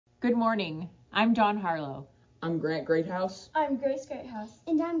Good morning. I'm Dawn Harlow. I'm Grant Greathouse. I'm Grace Greathouse.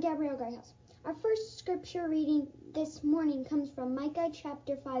 And I'm Gabrielle Greathouse. Our first scripture reading this morning comes from Micah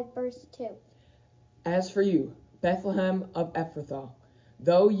chapter 5, verse 2. As for you, Bethlehem of Ephrathah,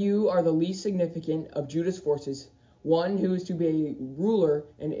 though you are the least significant of Judah's forces, one who is to be a ruler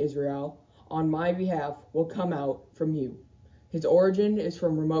in Israel on my behalf will come out from you. His origin is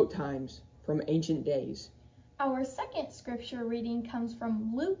from remote times, from ancient days. Our second scripture reading comes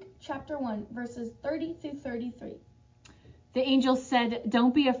from Luke chapter 1, verses 30 through 33. The angel said,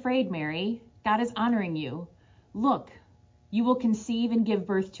 "Don't be afraid, Mary. God is honoring you. Look, you will conceive and give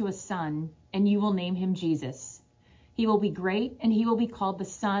birth to a son, and you will name him Jesus. He will be great, and he will be called the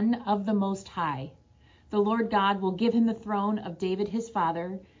Son of the Most High. The Lord God will give him the throne of David his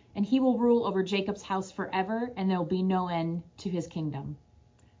father, and he will rule over Jacob's house forever, and there will be no end to his kingdom."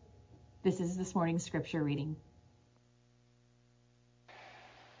 This is this morning's scripture reading.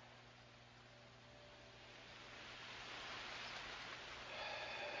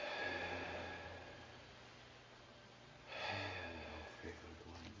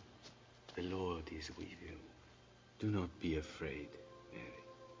 The Lord is with you. Do not be afraid, Mary,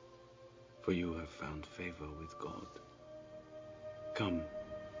 for you have found favor with God. Come,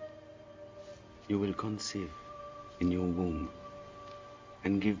 you will conceive in your womb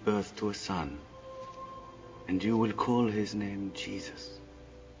and give birth to a son, and you will call his name Jesus.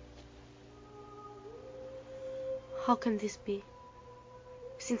 How can this be,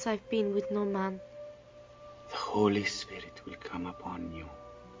 since I've been with no man? The Holy Spirit will come upon you,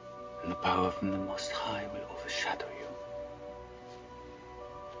 and the power from the Most High will overshadow you.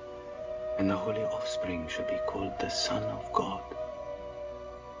 And the holy offspring shall be called the Son of God.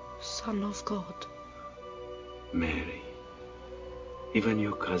 Son of God. Mary, even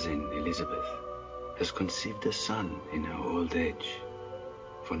your cousin Elizabeth has conceived a son in her old age,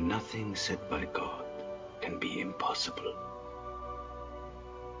 for nothing said by God can be impossible.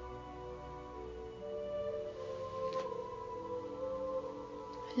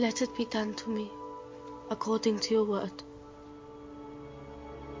 Let it be done to me, according to your word.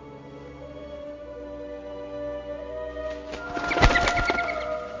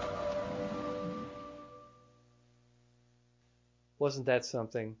 Wasn't that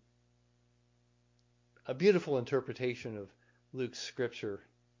something? A beautiful interpretation of Luke's scripture.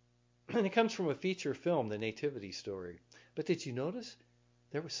 And it comes from a feature film, The Nativity Story. But did you notice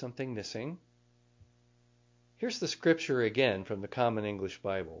there was something missing? Here's the scripture again from the Common English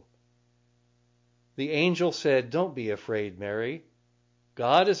Bible. The angel said, "Don't be afraid, Mary.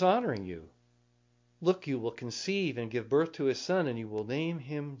 God is honoring you. Look, you will conceive and give birth to a son, and you will name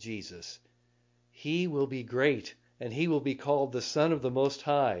him Jesus. He will be great, and he will be called the Son of the Most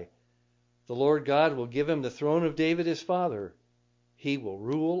High. The Lord God will give him the throne of David his father. He will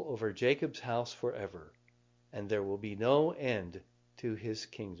rule over Jacob's house forever, and there will be no end to his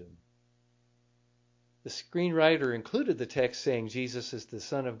kingdom." The screenwriter included the text saying Jesus is the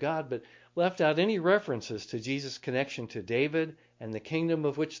Son of God, but left out any references to Jesus' connection to David and the kingdom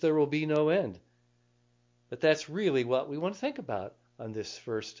of which there will be no end. But that's really what we want to think about on this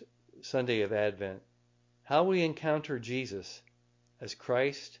first Sunday of Advent. How we encounter Jesus as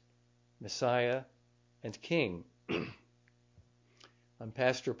Christ, Messiah, and King. I'm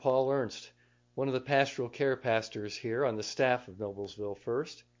Pastor Paul Ernst, one of the pastoral care pastors here on the staff of Noblesville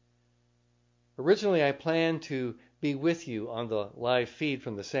First. Originally, I planned to be with you on the live feed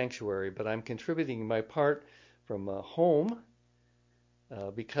from the sanctuary, but I'm contributing my part from home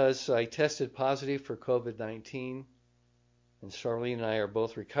because I tested positive for COVID-19, and Charlene and I are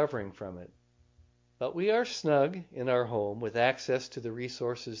both recovering from it. But we are snug in our home with access to the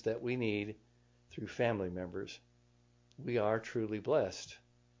resources that we need through family members. We are truly blessed.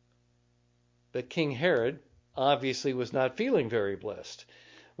 But King Herod obviously was not feeling very blessed.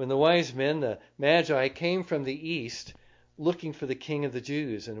 When the wise men, the Magi, came from the east looking for the King of the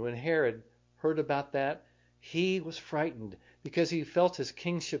Jews, and when Herod heard about that, he was frightened because he felt his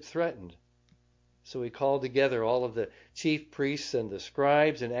kingship threatened. So he called together all of the chief priests and the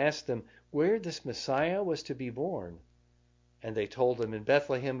scribes and asked them where this Messiah was to be born. And they told him, "In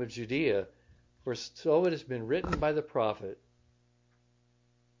Bethlehem of Judea, for so it has been written by the prophet.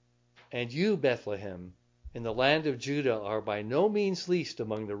 And you, Bethlehem, in the land of Judah, are by no means least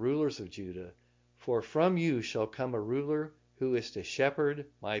among the rulers of Judah, for from you shall come a ruler who is to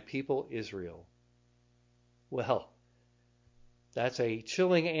shepherd my people Israel." Well, that's a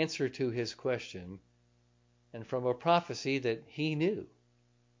chilling answer to his question, and from a prophecy that he knew,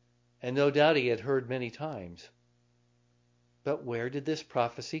 and no doubt he had heard many times. But where did this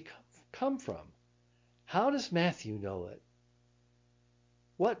prophecy come from? How does Matthew know it?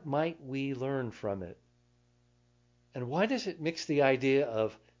 What might we learn from it? And why does it mix the idea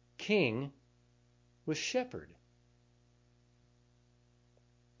of king with shepherd?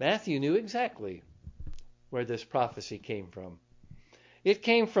 Matthew knew exactly where this prophecy came from. It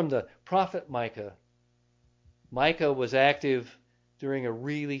came from the prophet Micah. Micah was active during a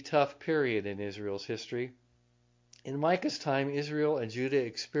really tough period in Israel's history. In Micah's time, Israel and Judah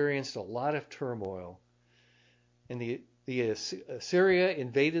experienced a lot of turmoil. And the Assyria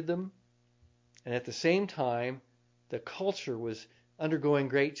invaded them, and at the same time, the culture was undergoing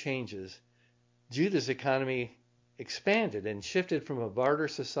great changes. Judah's economy expanded and shifted from a barter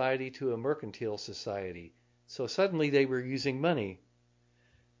society to a mercantile society. So suddenly they were using money.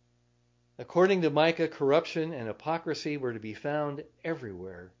 According to Micah, corruption and hypocrisy were to be found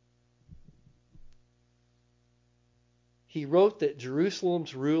everywhere. He wrote that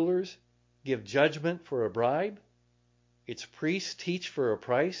Jerusalem's rulers give judgment for a bribe, its priests teach for a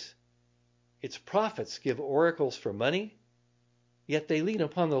price, its prophets give oracles for money, yet they lean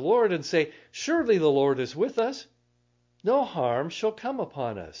upon the Lord and say, "Surely the Lord is with us. No harm shall come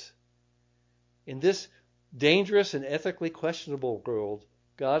upon us." In this dangerous and ethically questionable world,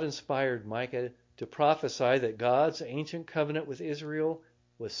 God inspired Micah to prophesy that God's ancient covenant with Israel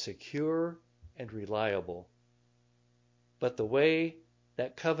was secure and reliable. But the way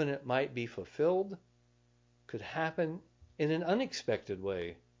that covenant might be fulfilled could happen in an unexpected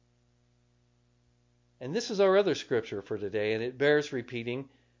way. And this is our other scripture for today, and it bears repeating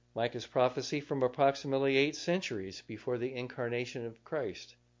Micah's prophecy from approximately 8 centuries before the incarnation of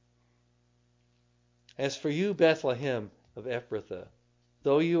Christ. As for you, Bethlehem of Ephrathah,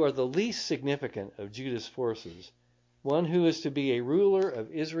 though you are the least significant of Judah's forces, one who is to be a ruler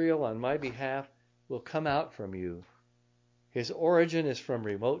of Israel on my behalf will come out from you. His origin is from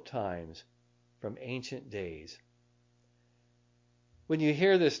remote times, from ancient days. When you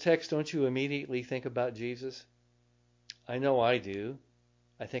hear this text, don't you immediately think about Jesus? I know I do.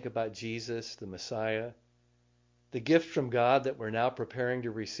 I think about Jesus, the Messiah, the gift from God that we're now preparing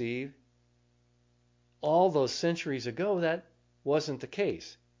to receive. All those centuries ago, that wasn't the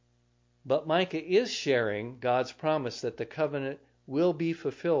case. But Micah is sharing God's promise that the covenant will be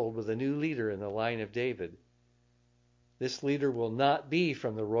fulfilled with a new leader in the line of David. This leader will not be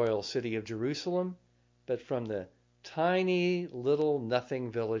from the royal city of Jerusalem, but from the tiny little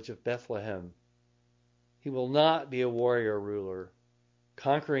nothing village of Bethlehem. He will not be a warrior ruler,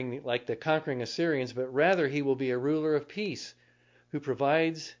 conquering like the conquering Assyrians, but rather he will be a ruler of peace, who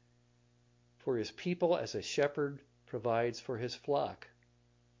provides for his people as a shepherd provides for his flock.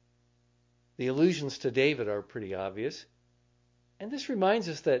 The allusions to David are pretty obvious, and this reminds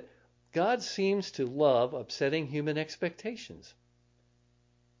us that God seems to love upsetting human expectations.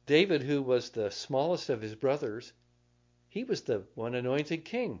 David, who was the smallest of his brothers, he was the one anointed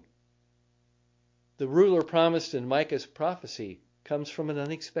king. The ruler promised in Micah's prophecy comes from an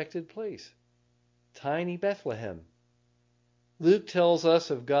unexpected place, tiny Bethlehem. Luke tells us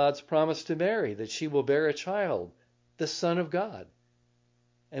of God's promise to Mary, that she will bear a child, the Son of God.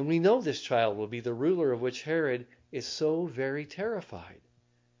 And we know this child will be the ruler of which Herod is so very terrified,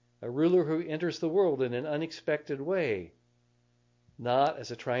 a ruler who enters the world in an unexpected way, not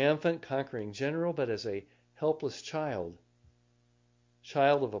as a triumphant, conquering general, but as a helpless child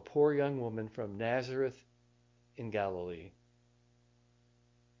of a poor young woman from Nazareth in Galilee.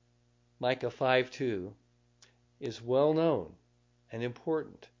 Micah 5:2 is well known and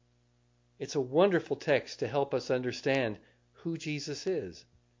important. It's a wonderful text to help us understand who Jesus is.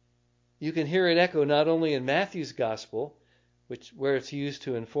 You can hear it echo not only in Matthew's Gospel, where it's used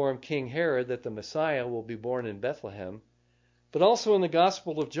to inform King Herod that the Messiah will be born in Bethlehem, but also in the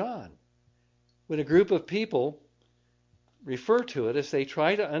Gospel of John, when a group of people refer to it as they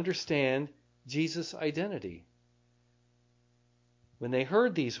try to understand Jesus' identity. When they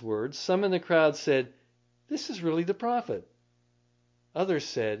heard these words, some in the crowd said, "This is really the prophet." Others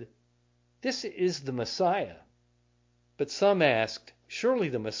said, "This is the Messiah." But some asked, "Surely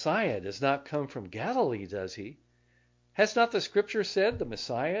the Messiah does not come from Galilee, does he? Has not the Scripture said the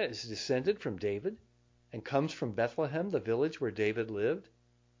Messiah is descended from David and comes from Bethlehem, the village where David lived?"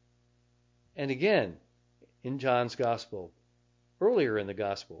 And again, in John's Gospel, earlier in the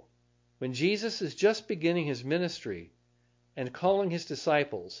Gospel, when Jesus is just beginning his ministry and calling his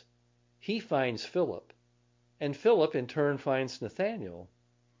disciples, he finds Philip, and Philip in turn finds Nathanael.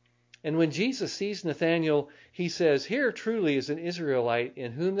 And when Jesus sees Nathanael, he says, "Here truly is an Israelite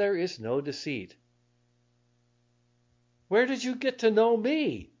in whom there is no deceit." "Where did you get to know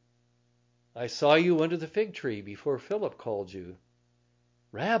me?" "I saw you under the fig tree before Philip called you."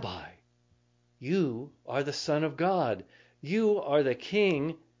 "Rabbi, you are the Son of God. You are the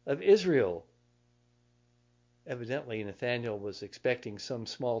King of Israel. Evidently, Nathanael was expecting some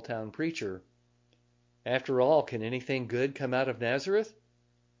small-town preacher. After all, can anything good come out of Nazareth?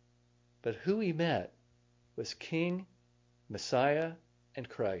 But who he met was King, Messiah, and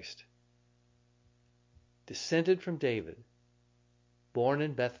Christ. Descended from David, born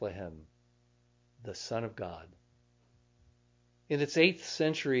in Bethlehem, the Son of God. In its 8th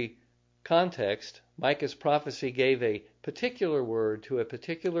century context, Micah's prophecy gave a particular word to a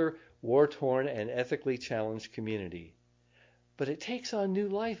particular war-torn and ethically challenged community. But it takes on new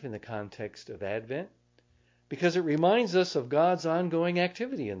life in the context of Advent because it reminds us of God's ongoing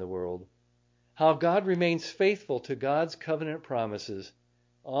activity in the world, how God remains faithful to God's covenant promises,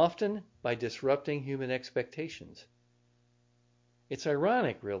 often by disrupting human expectations. It's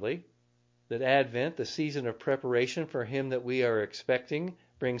ironic, really, that Advent, the season of preparation for Him that we are expecting,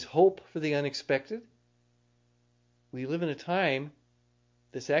 brings hope for the unexpected. We live in a time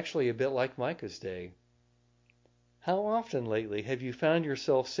that's actually a bit like Micah's day. How often lately have you found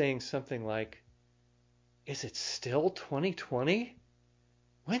yourself saying something like, "Is it still 2020?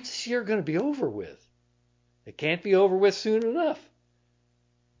 When's this year going to be over with? It can't be over with soon enough."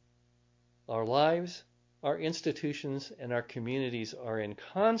 Our lives, our institutions, and our communities are in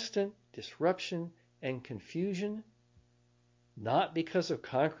constant disruption and confusion, not because of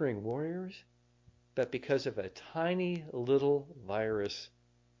conquering warriors, but because of a tiny little virus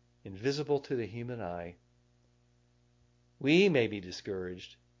invisible to the human eye. We may be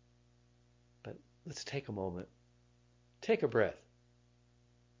discouraged, but let's take a moment. Take a breath.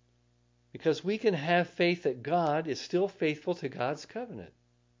 Because we can have faith that God is still faithful to God's covenant.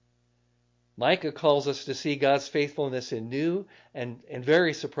 Micah calls us to see God's faithfulness in new and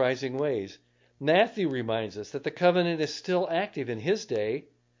very surprising ways. Matthew reminds us that the covenant is still active in his day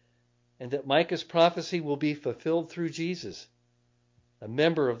and that Micah's prophecy will be fulfilled through Jesus, a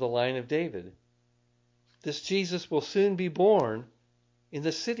member of the line of David. This Jesus will soon be born in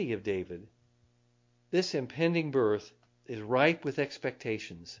the city of David. This impending birth is ripe with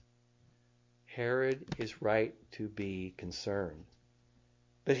expectations. Herod is right to be concerned.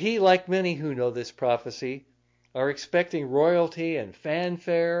 But he, like many who know this prophecy, are expecting royalty and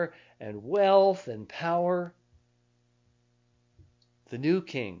fanfare and wealth and power. The new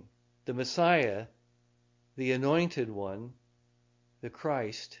king, the Messiah, the anointed one, the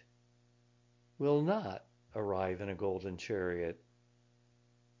Christ, will not arrive in a golden chariot,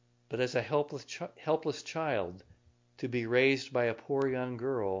 but as a helpless child to be raised by a poor young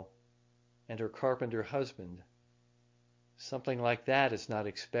girl and her carpenter husband. Something like that is not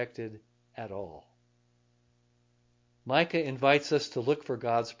expected at all. Micah invites us to look for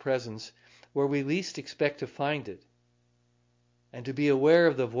God's presence where we least expect to find it, and to be aware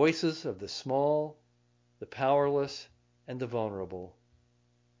of the voices of the small, the powerless, and the vulnerable.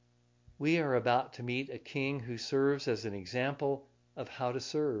 We are about to meet a king who serves as an example of how to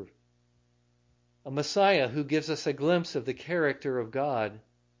serve, a Messiah who gives us a glimpse of the character of God.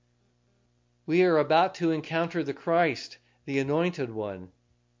 We are about to encounter the Christ, the Anointed One.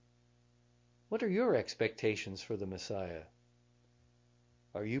 What are your expectations for the Messiah?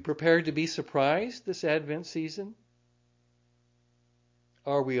 Are you prepared to be surprised this Advent season?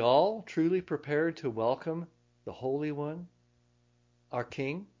 Are we all truly prepared to welcome the Holy One, our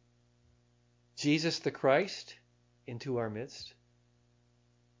King, Jesus the Christ, into our midst?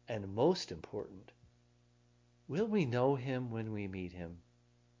 And most important, will we know Him when we meet Him?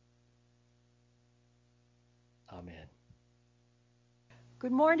 Amen.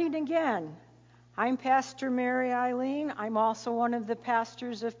 Good morning again. I'm Pastor Mary Eileen. I'm also one of the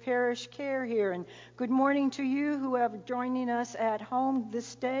pastors of Parish Care here. And good morning to you who are joining us at home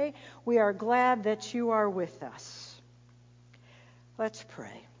this day. We are glad that you are with us. Let's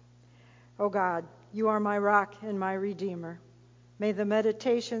pray. Oh God, you are my rock and my redeemer. May the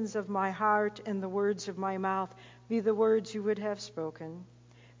meditations of my heart and the words of my mouth be the words you would have spoken.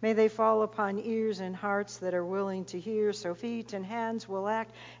 May they fall upon ears and hearts that are willing to hear, so feet and hands will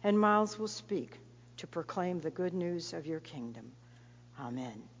act and mouths will speak to proclaim the good news of your kingdom.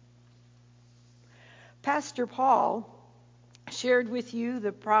 Amen. Pastor Paul shared with you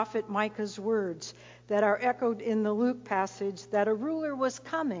the prophet Micah's words that are echoed in the Luke passage that a ruler was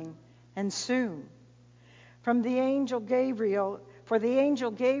coming and soon. For the angel Gabriel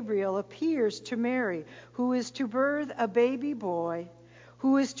appears to Mary, who is to birth a baby boy,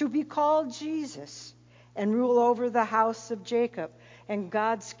 who is to be called Jesus, and rule over the house of Jacob and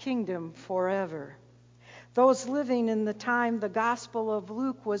God's kingdom forever. Those living in the time the Gospel of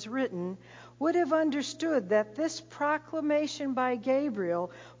Luke was written would have understood that this proclamation by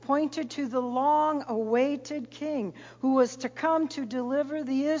Gabriel pointed to the long-awaited king who was to come to deliver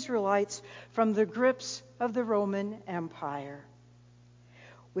the Israelites from the grips of the Roman Empire.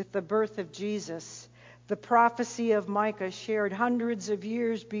 With the birth of Jesus, the prophecy of Micah shared hundreds of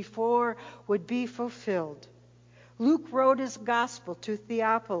years before would be fulfilled. Luke wrote his gospel to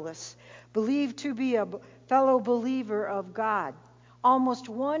Theophilus, believed to be a fellow believer of God, almost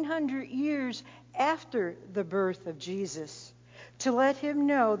 100 years after the birth of Jesus, to let him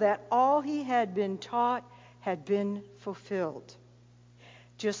know that all he had been taught had been fulfilled.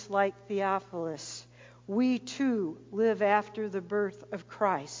 Just like Theophilus, we too live after the birth of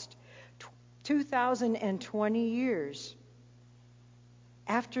Christ, 2020 years.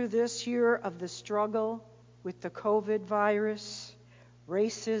 After this year of the struggle with the COVID virus,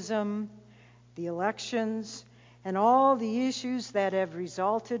 racism, the elections, and all the issues that have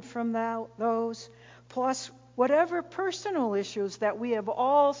resulted from those, plus whatever personal issues that we have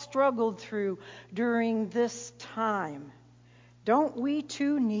all struggled through during this time, don't we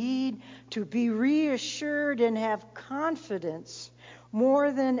too need to be reassured and have confidence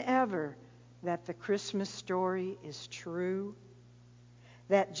more than ever that the Christmas story is true?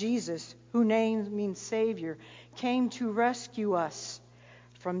 That Jesus, whose name means Savior, came to rescue us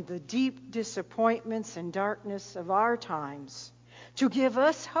from the deep disappointments and darkness of our times, to give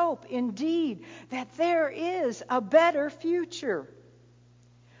us hope indeed that there is a better future.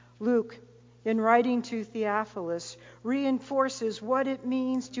 Luke, in writing to Theophilus, reinforces what it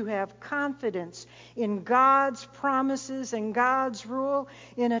means to have confidence in God's promises and God's rule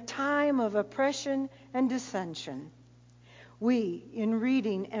in a time of oppression and dissension. We, in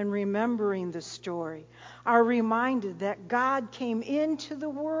reading and remembering the story, are reminded that God came into the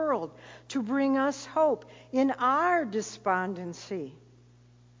world to bring us hope in our despondency,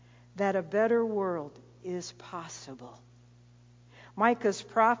 that a better world is possible. Micah's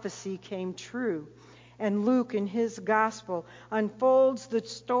prophecy came true, and Luke, in his gospel, unfolds the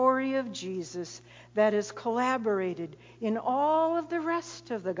story of Jesus that is collaborated in all of the rest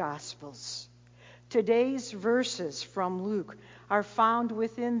of the Gospels. Today's verses from Luke are found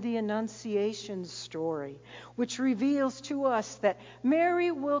within the Annunciation story, which reveals to us that Mary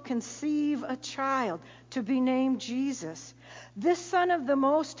will conceive a child to be named Jesus. This Son of the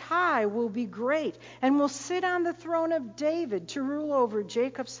Most High will be great and will sit on the throne of David to rule over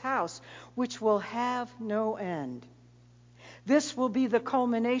Jacob's house, which will have no end. This will be the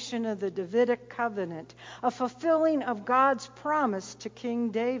culmination of the Davidic covenant, a fulfilling of God's promise to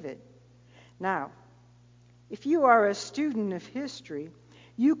King David. Now, if you are a student of history,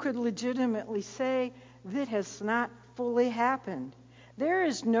 you could legitimately say that has not fully happened. There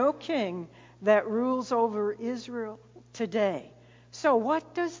is no king that rules over Israel today. So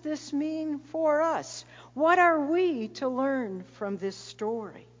what does this mean for us? What are we to learn from this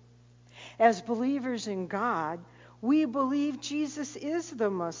story? As believers in God, we believe Jesus is the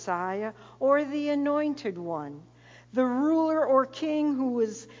Messiah or the Anointed One, the ruler or king who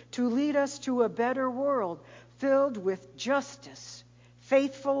is to lead us to a better world filled with justice,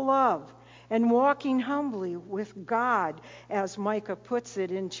 faithful love, and walking humbly with God, as Micah puts it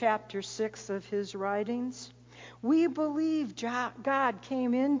in chapter 6 of his writings. We believe God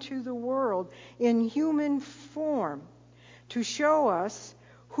came into the world in human form to show us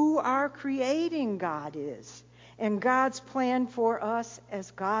who our creating God is and God's plan for us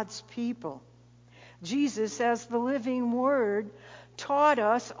as God's people. Jesus, as the living Word, taught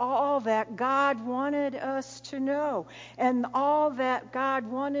us all that God wanted us to know. And all that God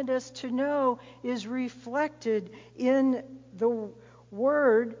wanted us to know is reflected in the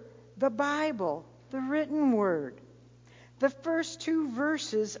Word, the Bible, the written Word. The first two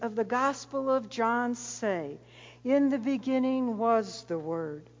verses of the Gospel of John say, "In the beginning was the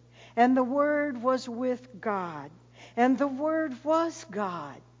Word, and the Word was with God, and the Word was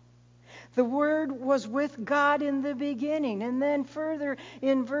God. The Word was with God in the beginning." And then further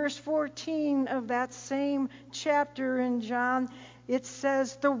in verse 14 of that same chapter in John, it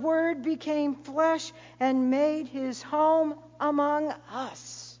says, "The Word became flesh and made his home among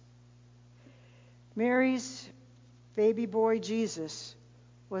us." Mary's baby boy Jesus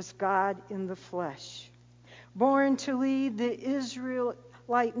was God in the flesh, born to lead the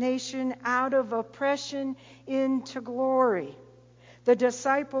Israelite nation out of oppression into glory. The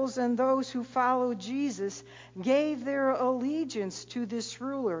disciples and those who followed Jesus gave their allegiance to this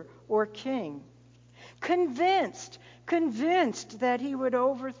ruler or king, convinced that he would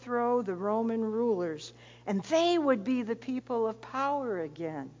overthrow the Roman rulers and they would be the people of power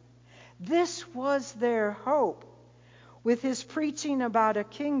again. This was their hope. with his preaching about a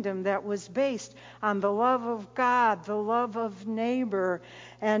kingdom that was based on the love of God, the love of neighbor,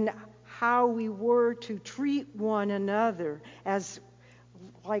 and how we were to treat one another as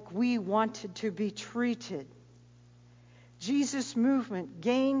like we wanted to be treated. Jesus' movement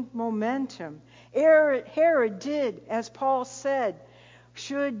gained momentum. Herod did, as Paul said,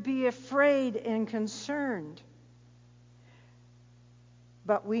 should be afraid and concerned.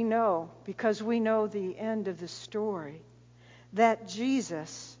 But we know, because we know the end of the story, that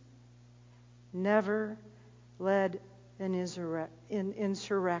Jesus never led an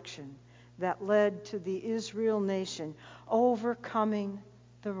insurrection that led to the Israel nation overcoming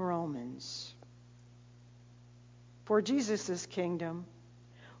the Romans. For Jesus' kingdom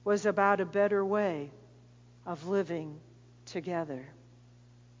was about a better way of living together.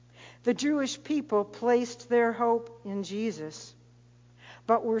 The Jewish people placed their hope in Jesus,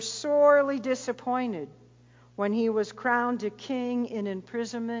 but were sorely disappointed when he was crowned a king in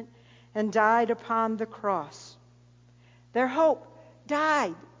imprisonment and died upon the cross. Their hope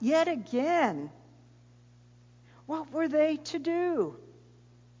died yet again. What were they to do?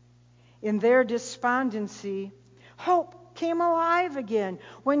 In their despondency, hope came alive again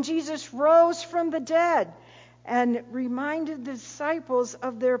when Jesus rose from the dead and reminded the disciples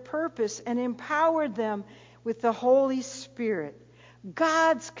of their purpose and empowered them with the Holy Spirit,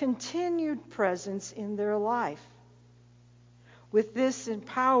 God's continued presence in their life. With this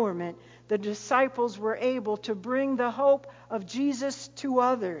empowerment, the disciples were able to bring the hope of Jesus to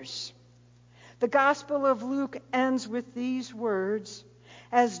others. The Gospel of Luke ends with these words: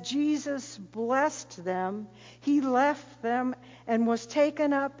 as Jesus blessed them, he left them and was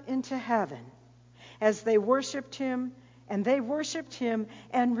taken up into heaven. As they worshiped him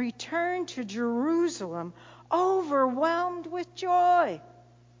and returned to Jerusalem, overwhelmed with joy.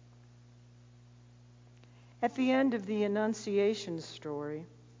 At the end of the Annunciation story,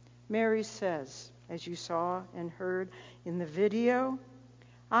 Mary says, as you saw and heard in the video,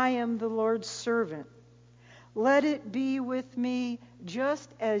 I am the Lord's servant. Let it be with me just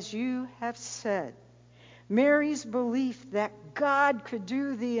as you have said. Mary's belief that God could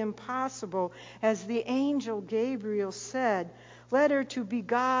do the impossible, as the angel Gabriel said, led her to be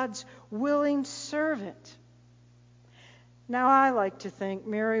God's willing servant. Now, I like to think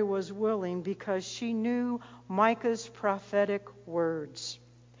Mary was willing because she knew Micah's prophetic words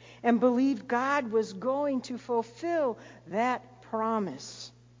and believed God was going to fulfill that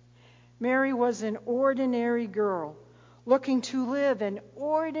promise. Mary was an ordinary girl looking to live an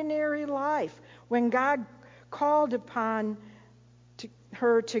ordinary life when God called upon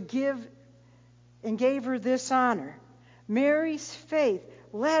her to give and gave her this honor. Mary's faith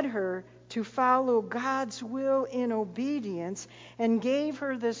led her to follow God's will in obedience and gave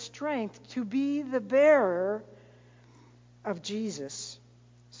her the strength to be the bearer of Jesus,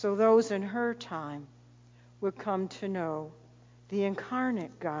 so those in her time would come to know the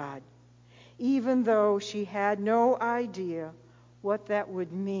incarnate God, even though she had no idea what that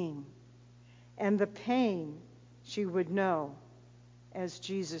would mean, and the pain she would know as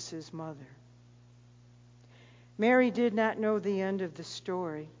Jesus' mother. Mary did not know the end of the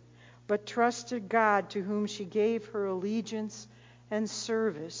story, but trusted God, to whom she gave her allegiance and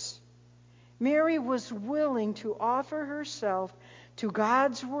service. Mary was willing to offer herself to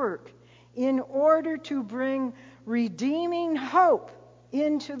God's work in order to bring redeeming hope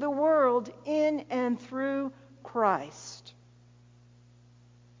into the world in and through Christ.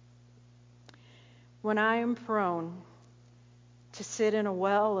 When I am prone to sit in a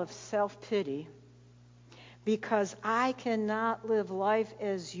well of self-pity because I cannot live life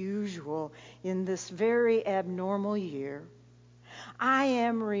as usual in this very abnormal year, I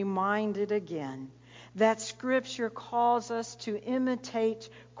am reminded again that Scripture calls us to imitate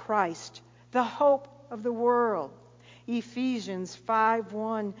Christ, the hope of the world. Ephesians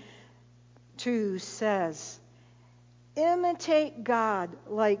 5:1-2 says, imitate God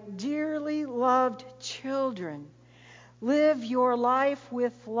like dearly loved children. Live your life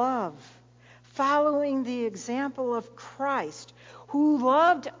with love, following the example of Christ, who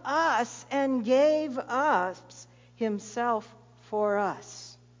loved us and gave us himself for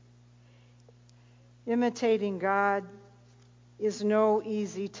us. Imitating God is no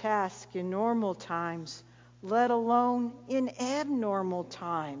easy task in normal times, let alone in abnormal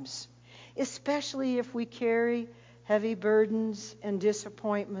times, especially if we carry heavy burdens and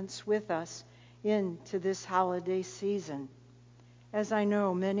disappointments with us into this holiday season, as I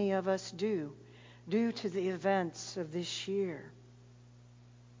know many of us do, due to the events of this year.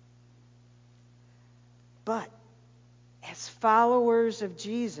 But as followers of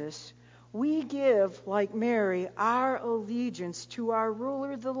Jesus, we give, like Mary, our allegiance to our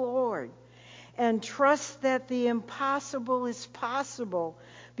ruler, the Lord, and trust that the impossible is possible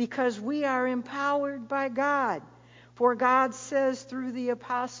because we are empowered by God. For God says through the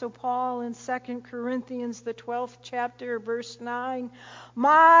Apostle Paul in 2 Corinthians, the 12th chapter, verse 9,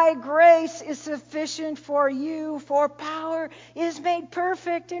 "My grace is sufficient for you, for power is made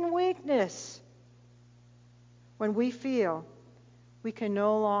perfect in weakness." When we feel we can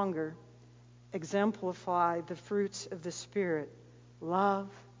no longer exemplify the fruits of the Spirit, love,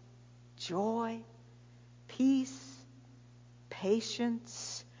 joy, peace,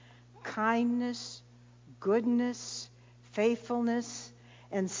 patience, kindness, goodness, faithfulness,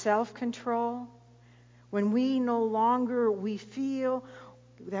 and self-control, when we feel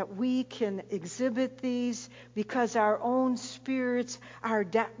that we can exhibit these because our own spirits are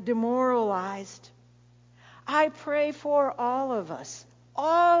demoralized, I pray for all of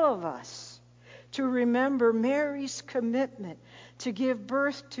us, to remember Mary's commitment to give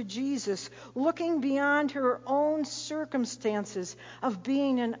birth to Jesus, looking beyond her own circumstances of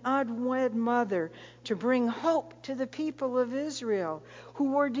being an unwed mother, to bring hope to the people of Israel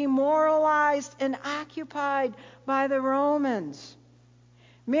who were demoralized and occupied by the Romans.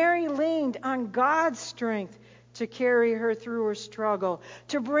 Mary leaned on God's strength to carry her through her struggle,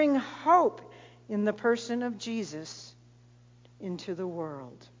 to bring hope in the person of Jesus into the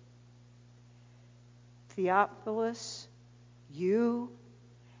world. Theophilus, you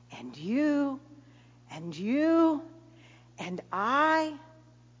and you and you and I,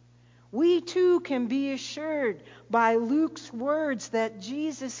 we too can be assured by Luke's words that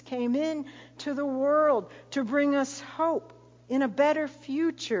Jesus came into the world to bring us hope in a better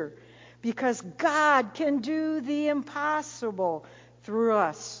future, because God can do the impossible through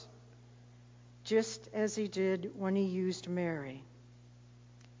us, just as he did when he used Mary.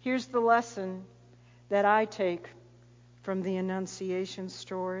 Here's the lesson that I take from the Annunciation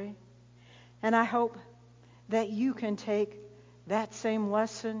story, and I hope that you can take that same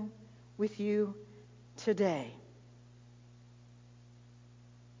lesson with you today.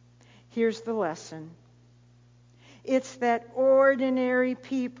 Here's the lesson. It's that ordinary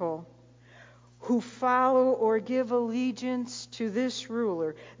people who follow or give allegiance to this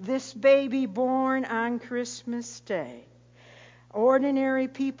ruler, this baby born on Christmas Day, ordinary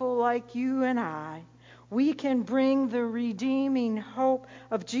people like you and I, we can bring the redeeming hope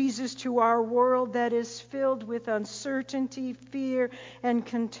of Jesus to our world that is filled with uncertainty, fear, and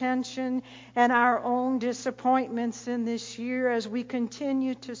contention, and our own disappointments in this year as we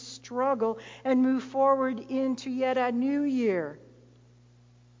continue to struggle and move forward into yet a new year.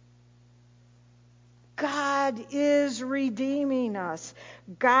 God is redeeming us.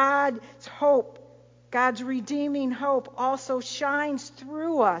 God's redeeming hope also shines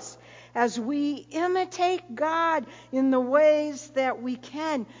through us as we imitate God in the ways that we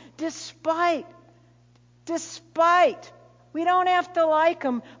can, despite, we don't have to like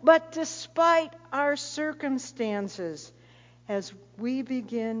them, but despite our circumstances, as we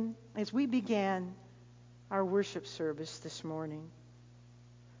began our worship service this morning.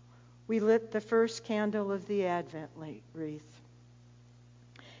 We lit the first candle of the Advent wreath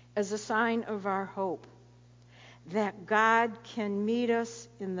as a sign of our hope that God can meet us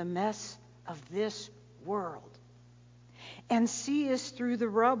in the mess of this world and see us through the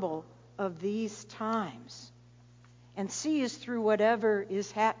rubble of these times and see us through whatever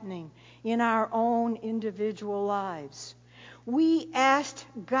is happening in our own individual lives. We asked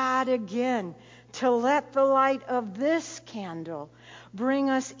God again to let the light of this candle bring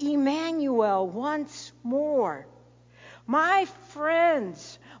us Emmanuel once more. My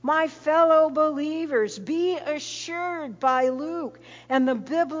friends, my fellow believers, be assured by Luke and the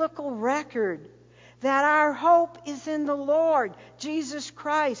biblical record that our hope is in the Lord Jesus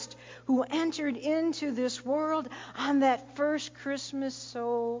Christ, who entered into this world on that first Christmas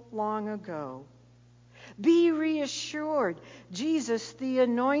so long ago. Be reassured, Jesus, the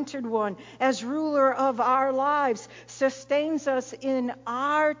Anointed One, as ruler of our lives, sustains us in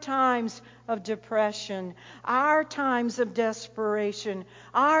our times of depression, our times of desperation,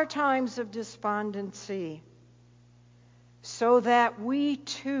 our times of despondency, so that we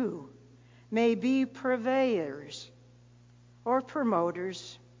too may be purveyors or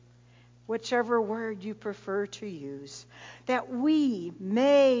promoters, whichever word you prefer to use, that we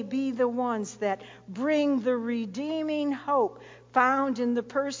may be the ones that bring the redeeming hope found in the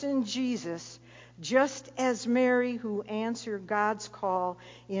person Jesus, just as Mary, who answered God's call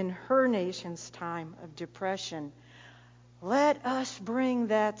in her nation's time of depression. Let us bring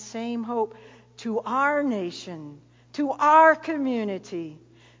that same hope to our nation, to our community,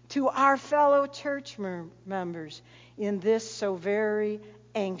 to our fellow church members in this so very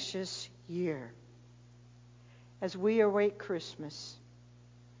anxious year. As we await Christmas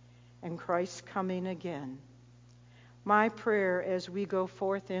and Christ's coming again, my prayer as we go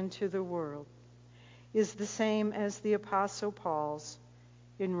forth into the world is the same as the Apostle Paul's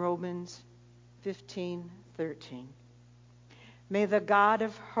in Romans 15:13. May the God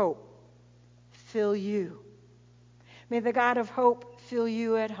of hope fill you. May the God of hope fill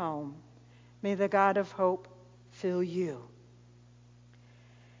you at home. May the God of hope fill you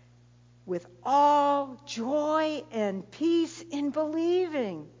with all joy and peace in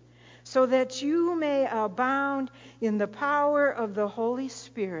believing, so that you may abound in the power of the Holy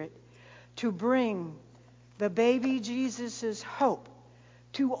Spirit to bring the baby Jesus' hope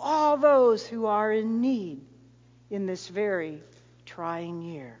to all those who are in need in this very trying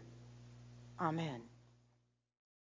year. Amen.